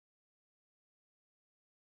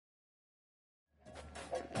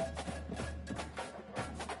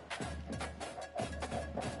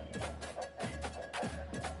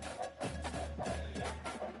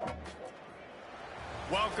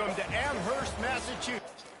Welcome to Amherst,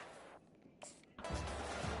 Massachusetts.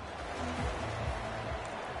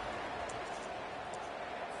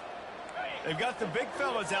 They've got the big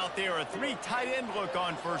fellas out there, a 3 tight end look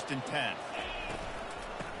on 1st and 10.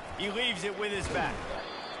 He leaves it with his back.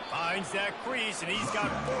 Finds that crease, and he's got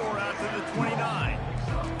 4 out to the 29.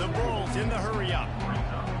 The Bulls in the hurry up.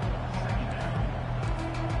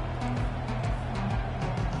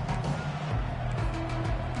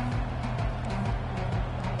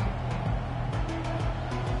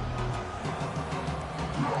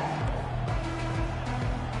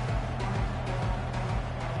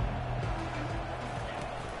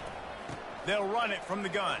 They'll run it from the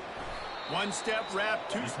gun. 1-step wrap,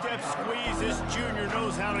 2-step squeeze. This junior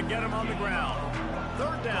knows how to get him on the ground.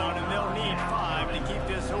 3rd down, and they'll need 5 to keep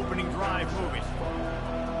this opening drive moving.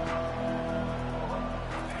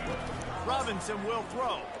 Robinson will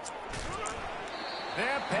throw.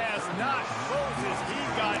 That pass not close as he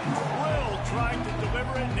got drilled trying to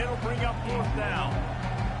deliver it, and it'll bring up 4th down.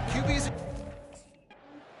 QB's...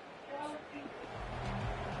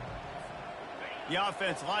 The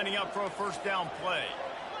offense lining up for a 1st down play.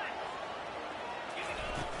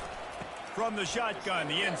 From the shotgun,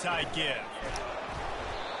 the inside give.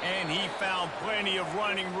 And he found plenty of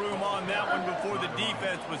running room on that one before the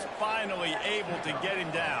defense was finally able to get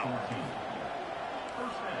him down.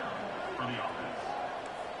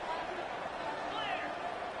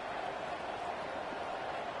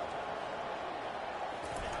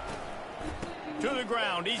 To the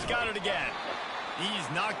ground, he's got it again. He's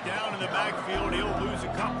knocked down in the backfield. He'll lose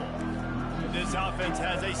a couple. This offense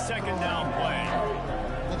has a 2nd down play.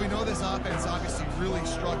 Well, we know this offense obviously really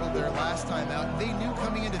struggled their last time out. They knew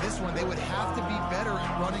coming into this one they would have to be better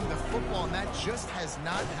at running the football, and that just has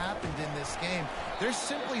not happened in this game. They're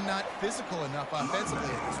simply not physical enough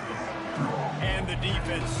offensively at this point. And the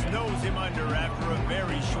defense snows him under after a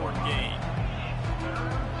very short gain.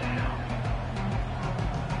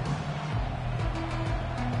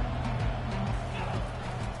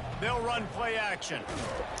 They'll run play action.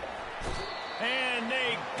 And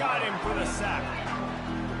they got him for the sack.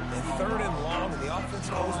 And 3rd and long, and the offense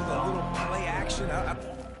goes with a little play action.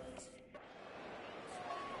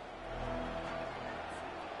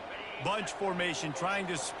 Bunch formation trying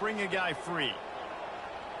to spring a guy free.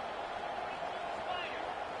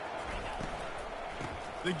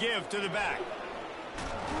 The give to the back.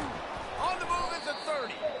 On the move at the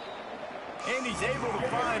 30. And he's able to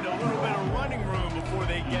find a little bit of running room before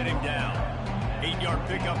they get him down. 8-yard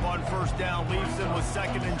pickup on 1st down leaves them with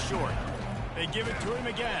 2nd and short. They give it to him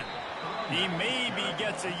again. He maybe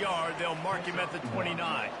gets a yard. They'll mark him at the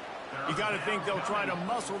 29. You got to think they'll try to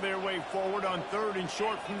muscle their way forward on 3rd and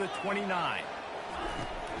short from the 29.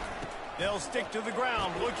 They'll stick to the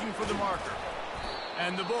ground looking for the marker.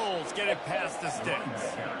 And the Bulls get it past the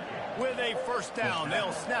sticks. With a 1st down,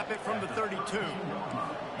 they'll snap it from the 32.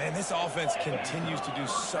 Man, this offense continues to do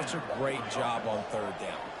such a great job on 3rd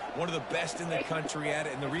down. One of the best in the country at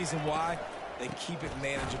it, and the reason why, they keep it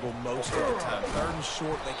manageable most of the time. 3rd and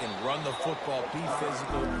short, they can run the football, be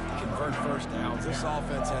physical, convert 1st downs. This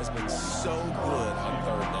offense has been so good on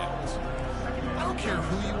 3rd downs. I don't care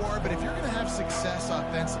who you are, but if you're going to have success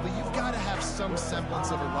offensively, you've got to have some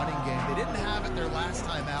semblance of a running game. They didn't have it their last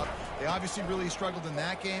time out. They obviously really struggled in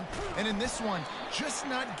that game. And in this one, just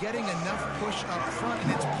not getting enough push up front,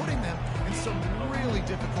 and it's putting them in some really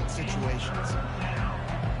difficult situations.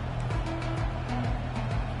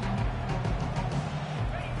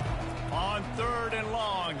 On 3rd and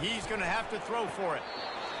long, he's going to have to throw for it.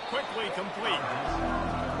 Quickly complete.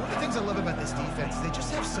 One of the things I love about this defense is they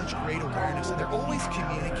just have such great awareness, and they're always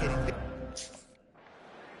communicating.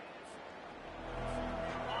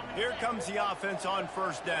 Here comes the offense on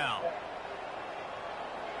 1st down.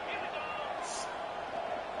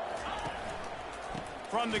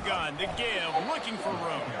 From the gun, the give, looking for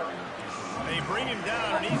room. They bring him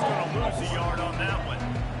down, and he's going to lose a yard on that one.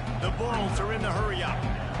 The Bulls are in the hurry up.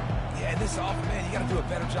 Yeah, this offense, man, you got to do a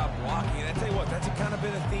better job blocking. And I tell you what, that's kind of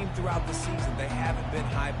been a theme throughout the season. They haven't been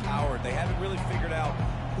high-powered. They haven't really figured out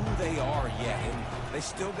who they are yet. And they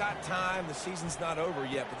still got time. The season's not over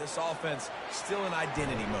yet, but this offense still in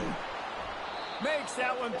identity mode. Makes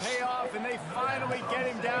that one pay off, and they finally get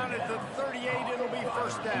him down at the 38. It'll be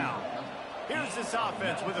 1st down. Here's this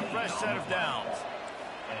offense with a fresh set of downs.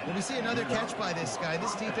 When we see another catch by this guy,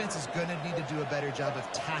 this defense is going to need to do a better job of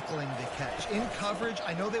tackling the catch. In coverage,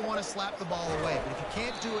 I know they want to slap the ball away, but if you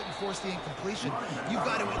can't do it and force the incompletion, you've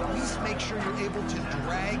got to at least make sure you're able to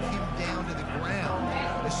drag him down to the ground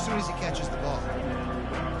as soon as he catches the ball.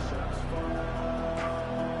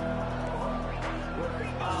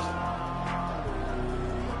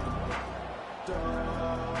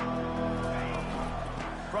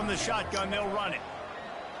 From the shotgun, they'll run it.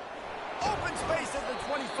 Open space at the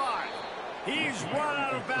 25. He's run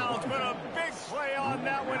out of bounds, but a big play on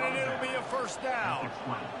that one, and it'll be a first down.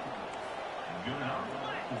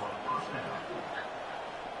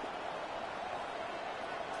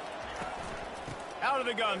 Out of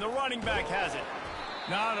the gun, the running back has it.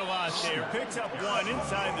 Not a lot there. Picks up one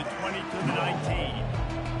inside the 20 to the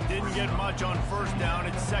 19. Didn't get much on first down.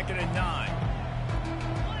 It's 2nd and 9.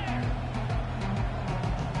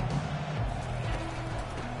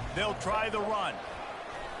 They'll try the run.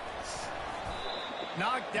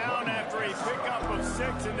 Knocked down after a pickup of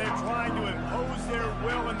 6, and they're trying to impose their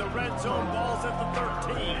will in the red zone. Ball's at the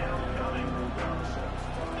 13.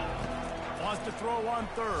 Wants to throw on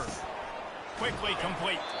 3rd. Quickly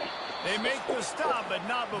complete. They make the stop, but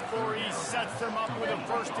not before he sets them up with a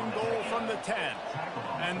 1st and goal from the 10.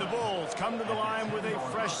 And the Bulls come to the line with a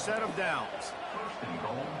fresh set of downs.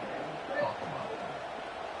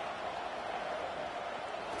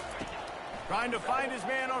 Trying to find his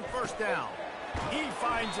man on first down. He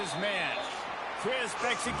finds his man. Crisp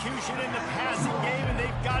execution in the passing game, and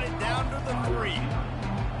they've got it down to the 3.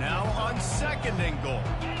 Now on 2nd and goal.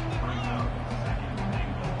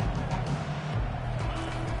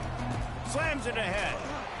 Slams it ahead.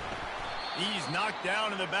 He's knocked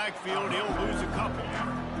down in the backfield. He'll lose a couple.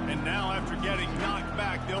 And now after getting knocked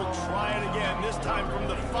back, they'll try it again, this time from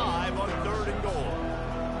the 5 on 3rd and goal.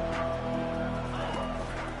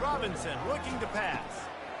 Robinson looking to pass.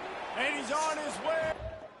 And he's on his way.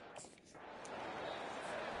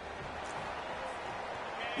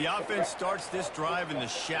 The offense starts this drive in the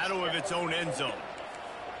shadow of its own end zone.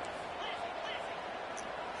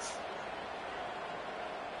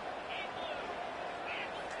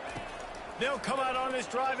 They'll come out on this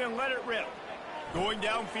drive and let it rip. Going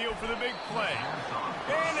downfield for the big play.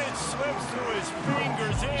 And it slips through his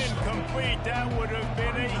fingers, incomplete. That would have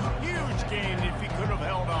been a huge gain if he could have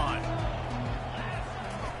held on.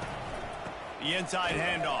 The inside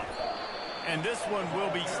handoff. And this one will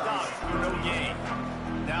be stopped for no gain.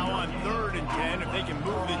 Now on 3rd and 10, if they can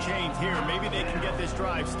move the chains here, maybe they can get this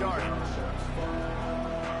drive started.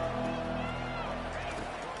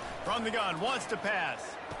 From the gun, wants to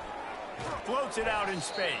pass. Floats it out in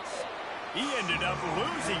space. He ended up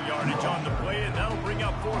losing yardage on the play, and that'll bring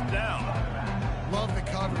up 4th down. Love the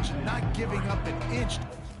coverage and not giving up an inch.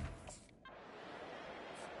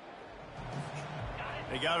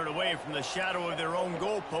 They got it away from the shadow of their own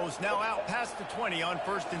goalpost. Now out past the 20 on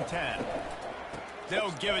 1st and 10.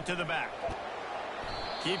 They'll give it to the back.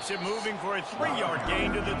 Keeps it moving for a 3-yard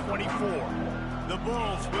gain to the 24. The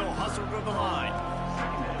Bulls will hustle to the line.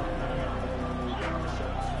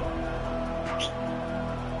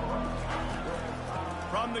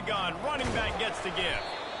 From the gun, running back gets the give.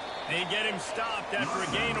 They get him stopped after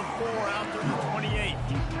a gain of 4 out to the 28.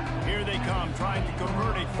 Here they come, trying to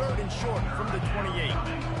convert a 3rd and short from the 28.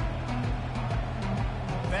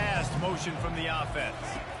 Fast motion from the offense.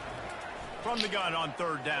 From the gun on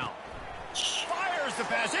 3rd down. Fires the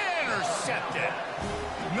pass, intercepted.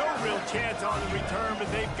 No real chance on the return, but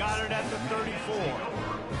they've got it at the 34.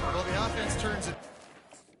 Well, the offense turns it.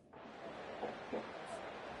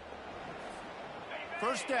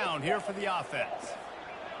 First down here for the offense.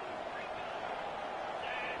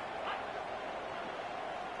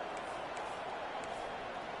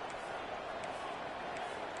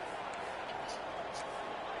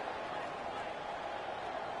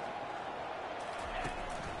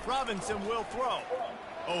 Robinson will throw.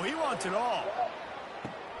 Oh, he wants it all.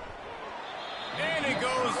 And it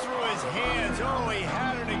goes through his hands. Oh, he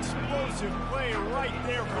had an explosive play right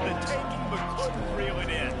there for the taking, but couldn't reel it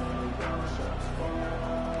in.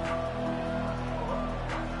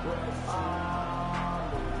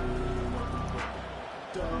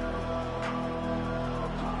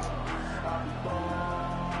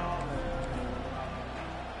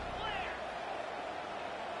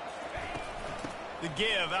 The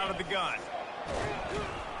give out of the gun.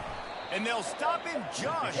 And they'll stop him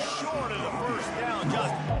just short of the first down,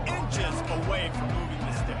 just inches away from moving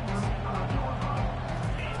the sticks.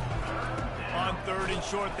 On 3rd and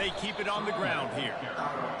short, they keep it on the ground here.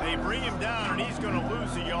 They bring him down, and he's going to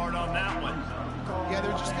lose a yard on that one. Yeah,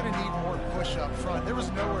 they're just going to need more push up front. There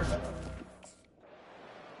was nowhere.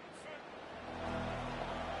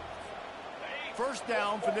 First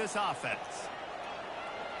down for this offense.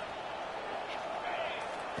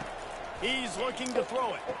 He's looking to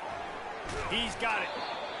throw it. He's got it.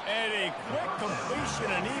 And a quick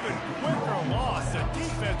completion, an even quicker loss. The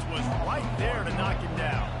defense was right there to knock him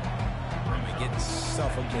down. Getting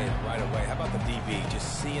suffocated right away. How about the DB?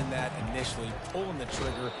 Just seeing that initially, pulling the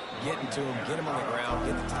trigger, getting to him, get him on the ground,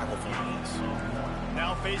 get the tackle for ease.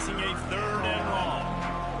 Now facing a 3rd and long.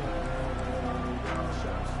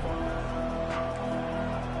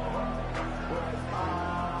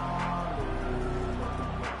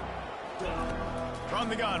 From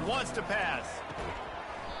the gun, wants to pass.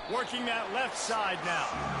 Working that left side now.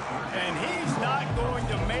 And he's not going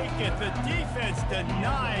to make it. The defense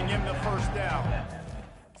denying him the first down.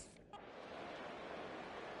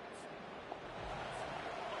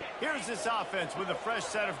 Here's this offense with a fresh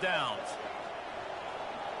set of downs.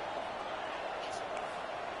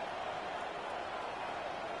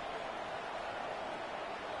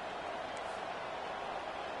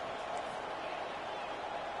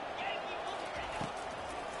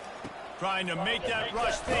 Trying to make that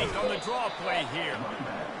rush think on the draw play here.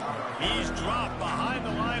 He's dropped behind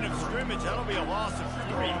the line of scrimmage. That'll be a loss of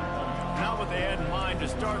 3. Not what they had in mind to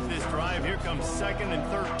start this drive. Here comes 2nd and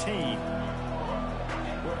 13.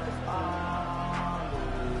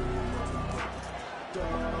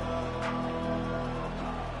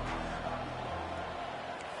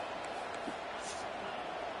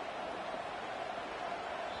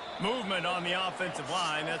 Movement on the offensive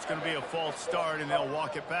line. That's going to be a false start, and they'll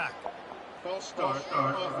walk it back. False start.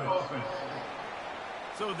 Offense.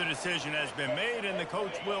 So the decision has been made, and the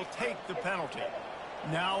coach will take the penalty.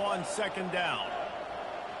 Now on 2nd down.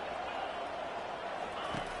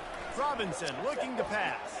 Robinson looking to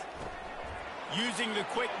pass. Using the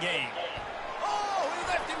quick game. Oh, he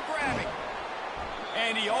left him grabbing.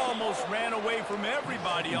 And he almost ran away from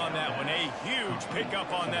everybody on that one. A huge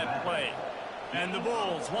pickup on that play. And the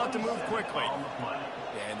Bulls want to move quickly.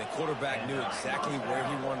 Yeah, and the quarterback knew exactly where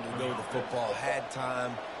he wanted to go with the football, had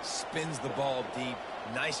time, spins the ball deep.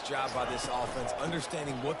 Nice job by this offense,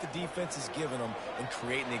 understanding what the defense is giving them and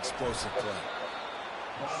creating the explosive play.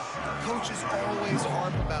 Coaches always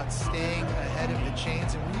harp about staying ahead of the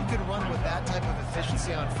chains, and when you can run with that type of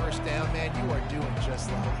efficiency on 1st down, man, you are doing just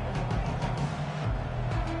that.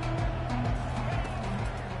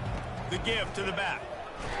 The give to the back.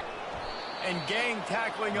 And gang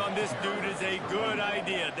tackling on this dude is a good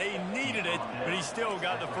idea. They needed it, but he still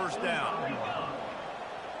got the first down.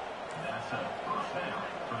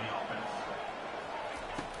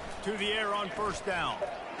 To the air on 1st down.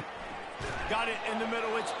 Got it in the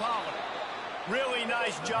middle, it's Pollard. Really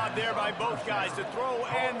nice job there by both guys to throw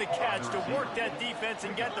and the catch to work that defense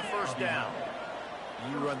and get the first down.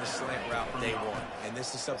 You run the slant route day 1, and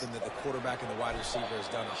this is something that the quarterback and the wide receiver has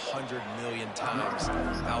done 100 million times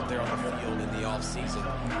out there on the field in the offseason.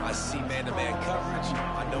 I see man-to-man coverage.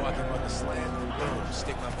 I know I can run the slant. Boom,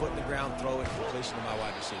 stick my foot in the ground, throw it, completion to my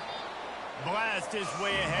wide receiver. Blast his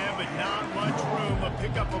way ahead, but not much room. A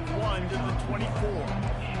pickup of 1 to the 24.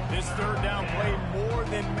 This 3rd down play more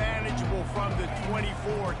than manageable from the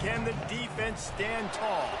 24. Can the defense stand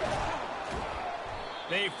tall?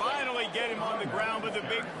 They finally get him on the ground, but the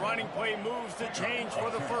big running play moves the chains for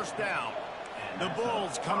the first down. The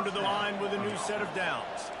Bulls come to the line with a new set of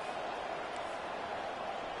downs.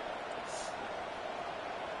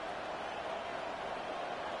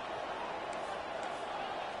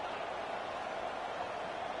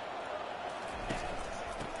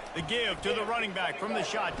 The give to the running back from the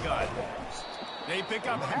shotgun. They pick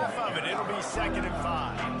up half of it. It'll be 2nd and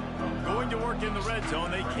 5. Going to work in the red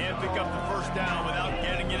zone. They can't pick up the first down without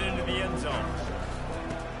getting it into the end zone.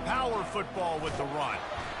 Power football with the run.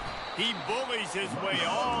 He bullies his way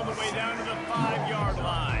all the way down to the 5-yard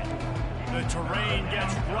line. The terrain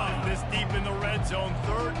gets rough this deep in the red zone.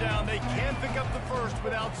 3rd down. They can't pick up the first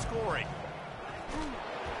without scoring.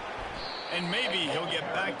 And maybe he'll get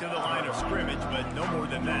back to the line of scrimmage, but no more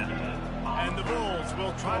than that. And the Bulls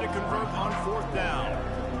will try to convert on 4th down.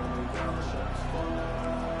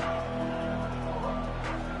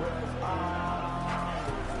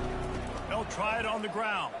 They'll try it on the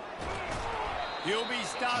ground. He'll be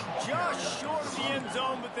stopped just short of the end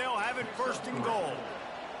zone, but they'll have it 1st and goal.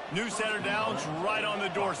 New set of downs right on the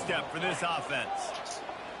doorstep for this offense.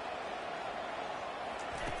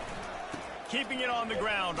 Keeping it on the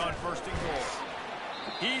ground on 1st and goal.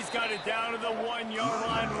 He's got it down to the 1-yard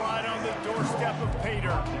line right on the doorstep of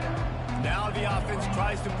Pater. Now the offense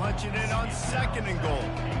tries to punch it in on 2nd and goal.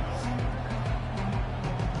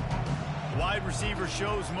 Wide receiver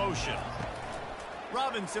shows motion.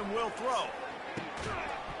 Robinson will throw.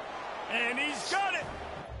 And he's got it.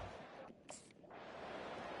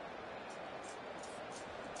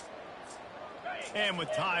 And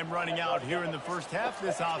with time running out here in the first half,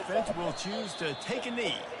 this offense will choose to take a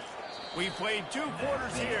knee. We played 2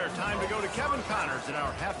 quarters here. Time to go to Kevin Connors in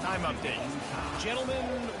our halftime update. Gentlemen,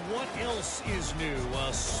 what else is new?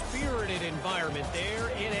 A spirited environment there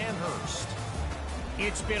in Amherst.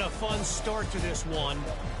 It's been a fun start to this one,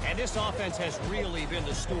 and this offense has really been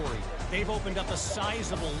the story. They've opened up a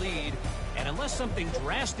sizable lead, and unless something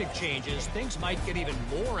drastic changes, things might get even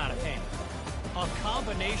more out of hand. A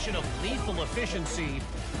combination of lethal efficiency,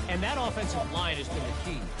 and that offensive line has been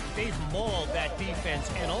the key. They've mauled that defense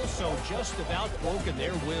and also just about broken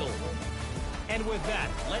their will. And with that,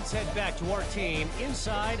 let's head back to our team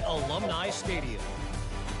inside Alumni Stadium.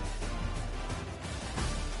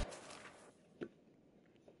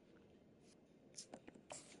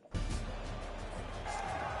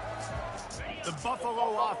 The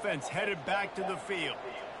Buffalo offense headed back to the field.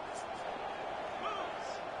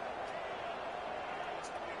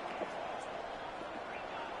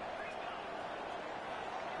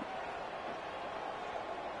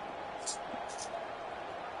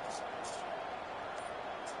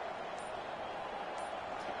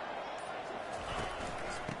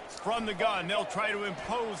 From the gun, they'll try to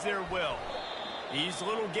impose their will. These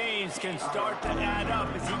little gains can start to add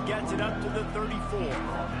up as he gets it up to the 34.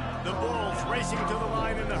 The Bulls racing to the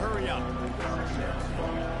line in the hurry-up.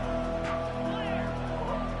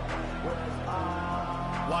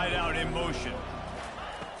 Wide out in motion.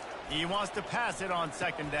 He wants to pass it on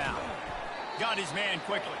second down. Got his man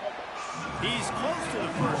quickly. He's close to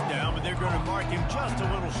the first down, but they're going to mark him just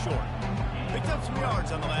a little short. Picked up some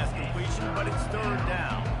yards on the last completion, but it's third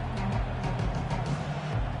down.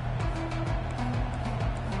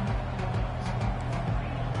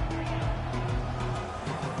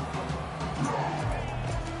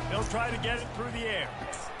 Try to get it through the air.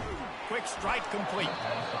 Quick strike complete.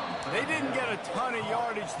 They didn't get a ton of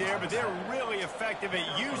yardage there, but they're really effective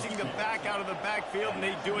at using the back out of the backfield, and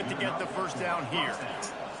they do it to get the first down here.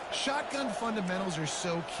 Shotgun fundamentals are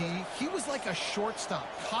so key. He was like a shortstop.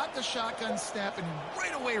 Caught the shotgun snap and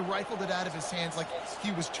right away rifled it out of his hands like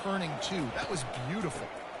he was turning two. That was beautiful.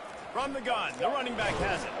 From the gun, the running back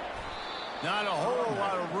has it. Not a whole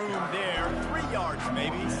lot of room there. 3 yards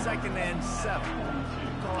maybe, 2nd and 7.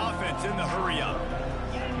 Offense in the hurry-up.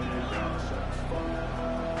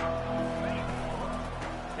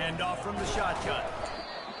 Hand off from the shotgun.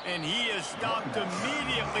 And he is stopped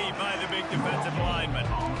immediately by the big defensive lineman.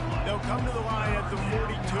 They'll come to the line at the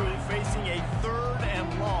 42, facing a 3rd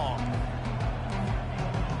and long.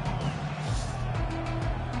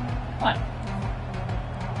 What?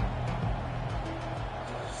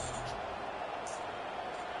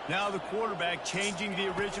 Now the quarterback changing the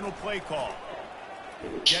original play call.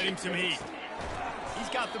 Getting some heat. He's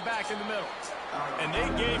got the back in the middle. And they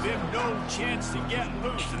gave him no chance to get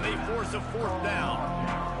loose, and they force a 4th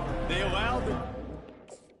down. They allowed the...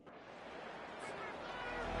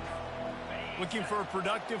 Looking for a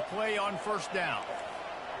productive play on 1st down.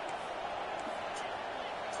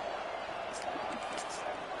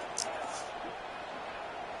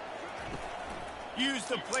 Use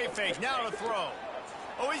the play fake. Now to throw.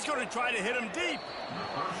 Oh, he's going to try to hit him deep.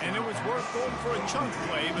 And it was worth going for a chunk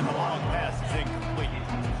play, but the long pass is incomplete.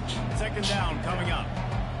 2nd down coming up.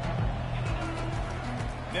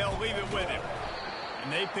 They'll leave it with him.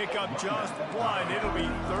 And they pick up just 1. It'll be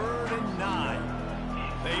 3rd and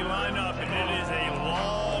 9. They line up, and it is a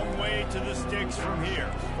long way to the sticks from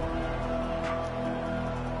here.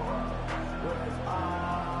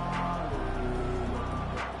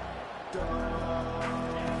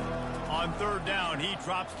 On 3rd down, he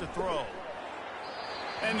drops to throw.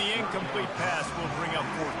 And the incomplete pass will bring up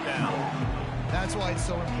 4th down. That's why it's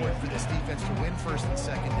so important for this defense to win 1st and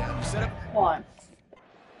 2nd down. You set up... One.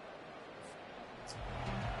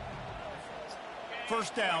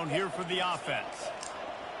 1st down here for the offense.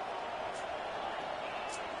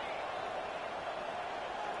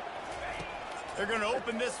 They're going to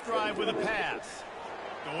open this drive with a pass.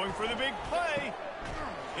 Going for the big play.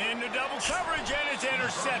 Into double coverage, and it's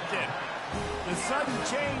intercepted. The sudden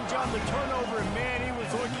change on the turnover, and man, he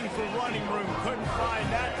was looking for running room. Couldn't find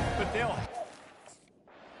that, but they'll...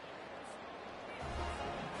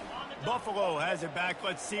 Buffalo has it back.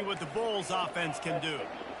 Let's see what the Bulls offense can do.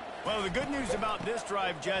 Well, the good news about this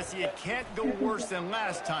drive, Jesse, it can't go worse than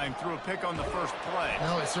last time through a pick on the first play.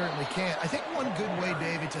 No, it certainly can't. I think one good way,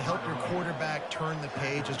 David, to help your quarterback turn the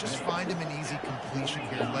page is just find him an easy completion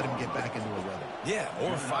here and let him get back into a rhythm. Yeah,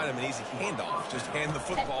 or find him an easy handoff. Just hand the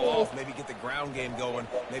football off, maybe get the ground game going,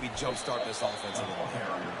 maybe jumpstart this offense a little here.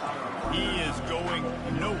 He is going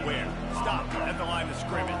nowhere. Stop at the line of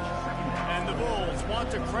scrimmage. And the Bulls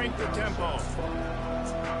want to crank the tempo.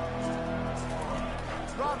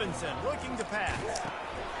 Robinson looking to pass.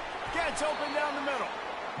 Gets open down the middle.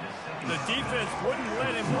 The defense wouldn't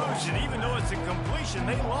let him loose, and even though it's a completion,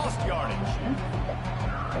 they lost yardage.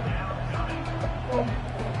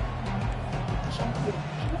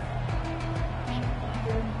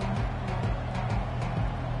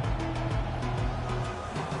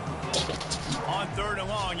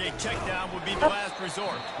 long. A check down would be the last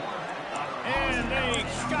resort. And they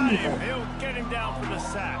got him. He'll get him down for the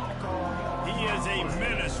sack. He is a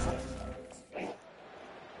menace.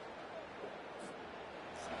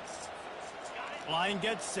 Line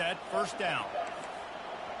gets set. First down.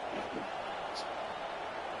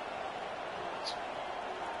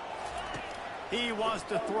 He wants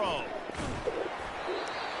to throw.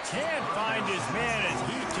 Can't find his man as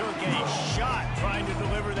he took a shot trying to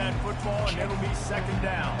deliver that football, and it'll be second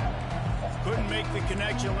down. Couldn't make the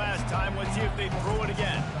connection last time. Let's see if they throw it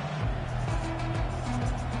again.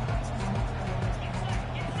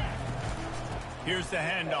 Here's the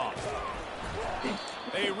handoff.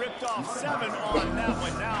 They ripped off 7 on that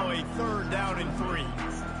one. Now a third down and 3.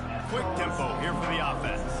 Quick tempo here for the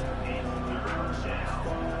offense.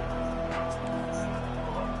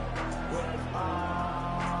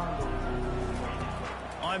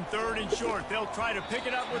 On 3rd and short, they'll try to pick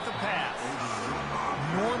it up with the pass.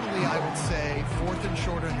 Normally, I would say 4th and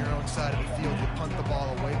short on your own side of the field, you punt the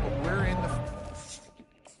ball away, but we're in the...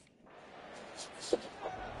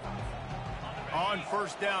 On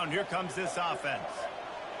first down, here comes this offense.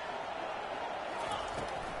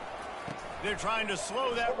 They're trying to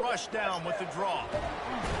slow that rush down with the draw.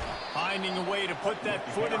 Finding a way to put that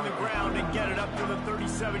foot in the ground and get it up to the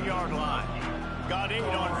 37-yard line. Got 8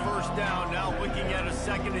 on first down, now looking at a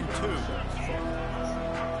 2nd and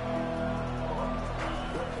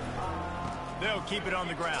 2. They'll keep it on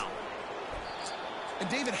the ground. And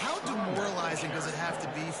David, how demoralizing does it have to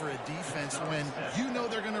be for a defense when you know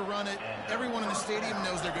they're going to run it, everyone in the stadium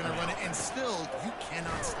knows they're going to run it, and still you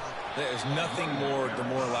cannot stop it? There's nothing more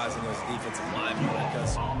demoralizing as a defensive lineman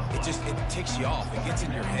because it ticks you off. It gets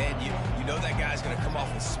in your head. You know that guy's going to come off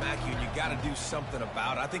and smack you, and you got to do something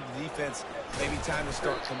about it. I think the defense maybe time to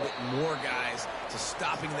start committing more guys to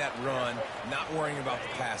stopping that run, not worrying about the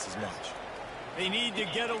pass as much. They need to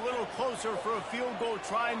get a little closer for a field goal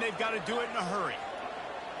try, and they've got to do it in a hurry.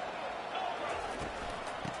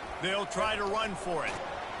 They'll try to run for it.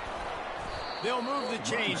 They'll move the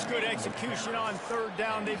chains. Good execution on 3rd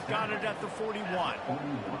down. They've got it at the 41.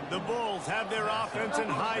 The Bulls have their offense in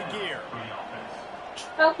high gear.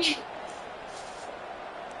 Okay.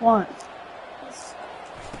 1.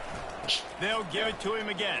 They'll give it to him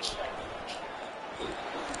again.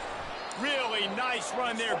 Really nice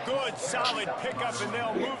run there. Good, solid pickup, and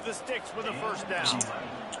they'll move the sticks with a first down.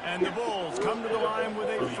 And the Bulls come to the line with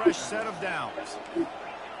a fresh set of downs.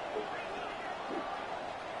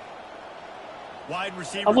 Wide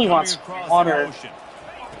receiver Probably coming wants across water. the motion.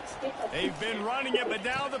 They've been running it, but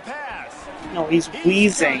now the pass. No, he's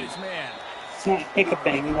wheezing. He's got his man. It's not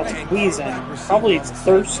hiccuping, that's wheezing. Probably it's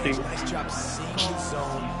thirsty. Nice job seeing the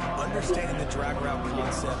zone, understanding the drag route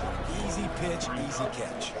concept. Easy pitch, easy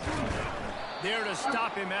catch. There to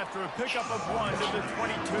stop him after a pickup of 1 to the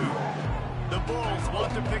 22. The Bulls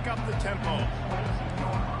want to pick up the tempo.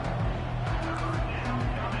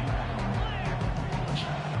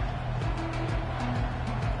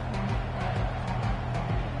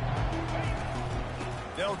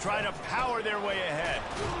 They'll try to power their way ahead.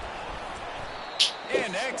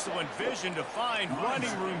 And excellent vision to find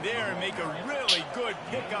running room there and make a really good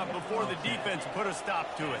pickup before the defense put a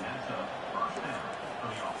stop to it.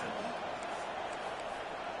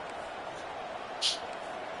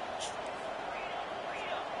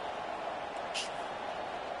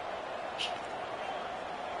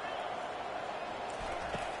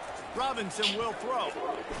 Robinson will throw.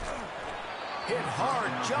 Hit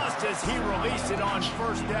hard just as he released it on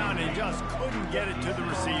first down and just couldn't get it to the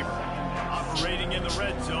receiver. Operating in the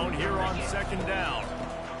red zone here on 2nd down.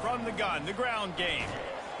 From the gun, the ground game.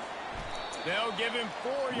 They'll give him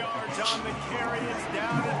 4 yards on the carry. It's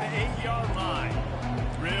down at the 8-yard line.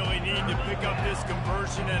 Really need to pick up this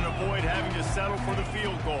conversion and avoid having to settle for the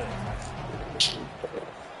field goal.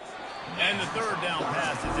 And the 3rd down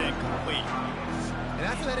pass is incomplete. And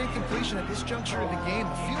after that incompletion at this juncture of the game,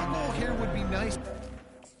 a field goal here would be nice.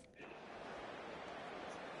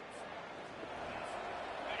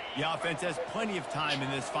 The offense has plenty of time in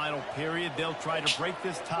this final period. They'll try to break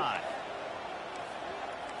this tie.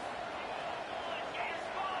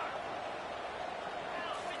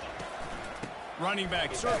 Running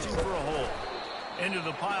back searching for a hole. Into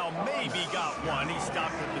the pile, maybe got one. He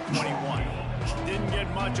stopped at the 21. Didn't get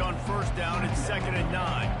much on first down. It's 2nd and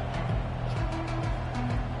 9.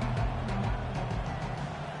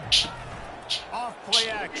 Off play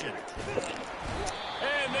action.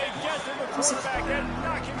 And they get to the quarterback and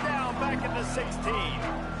knock him down back at the 16.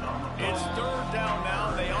 It's 3rd down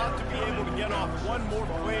now. They ought to be able to get off one more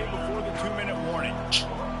play before the 2-minute warning.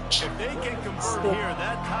 If they can convert here,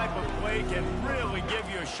 that type of play can really give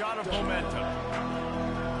you a shot of momentum.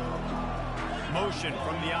 motion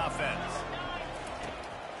from the offense.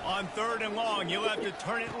 On 3rd and long, you'll have to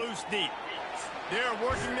turn it loose deep. They're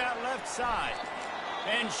working that left side.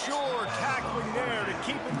 And sure, tackling there to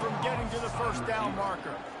keep him from getting to the first down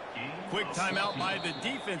marker. Quick timeout by the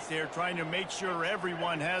defense there, trying to make sure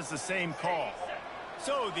everyone has the same call.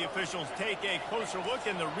 So the officials take a closer look,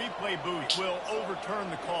 and the replay booth will overturn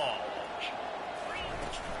the call.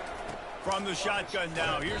 From the shotgun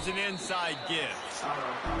now, here's an inside give.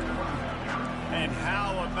 And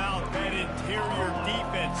how about that interior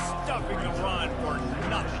defense stuffing the run for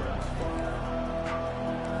nothing?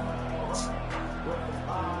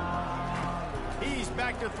 He's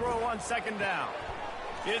back to throw on 2nd down.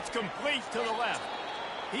 It's complete to the left.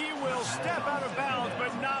 He will step out of bounds,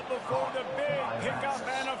 but not before the big pickup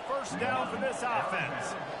and a first down for this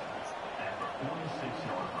offense.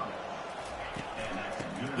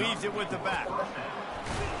 Leaves it with the back.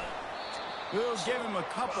 We'll give him a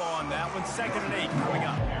couple on that one. 2nd and 8 coming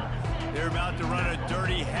up. They're about to run a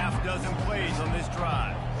dirty half-dozen plays on this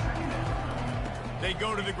drive. They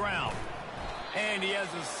go to the ground. And he has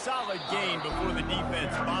a solid gain before the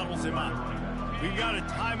defense bottles him up. We've got a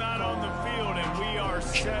timeout on the field, and we are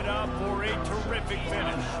set up for a terrific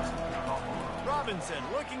finish. Robinson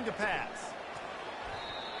looking to pass.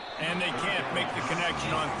 And they can't make the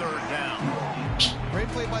connection on 3rd down. Great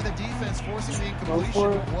play by the defense, forcing the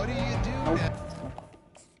incompletion. What do you do now?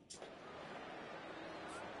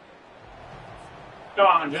 Go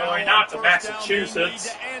on, Joey, not to Massachusetts. They need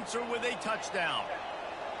to answer with a touchdown.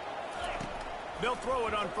 They'll throw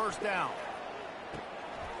it on 1st down.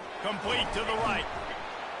 Complete to the right.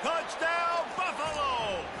 Touchdown,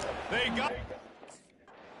 Buffalo! They got...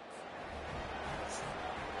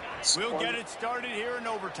 We'll get it started here in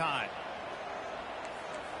overtime.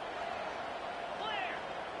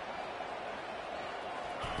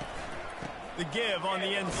 The give on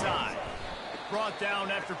the inside. Brought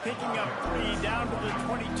down after picking up 3 down to the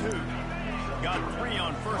 22. Got 3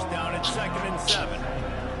 on 1st down at 2nd and 7.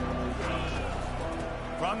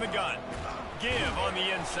 From the gun, give on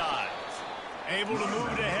the inside. Able to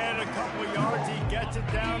move it ahead a couple of yards. He gets it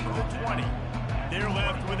down to the 20. They're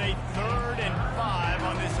left with a 3rd and 5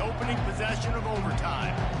 on this opening possession of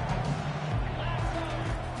overtime.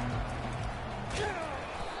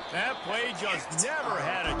 That play just never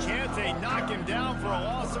had a chance. They knock him down for a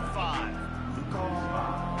loss of 5.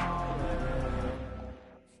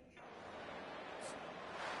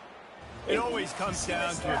 It always comes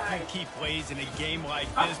down to a few key plays in a game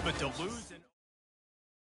like this, but to lose...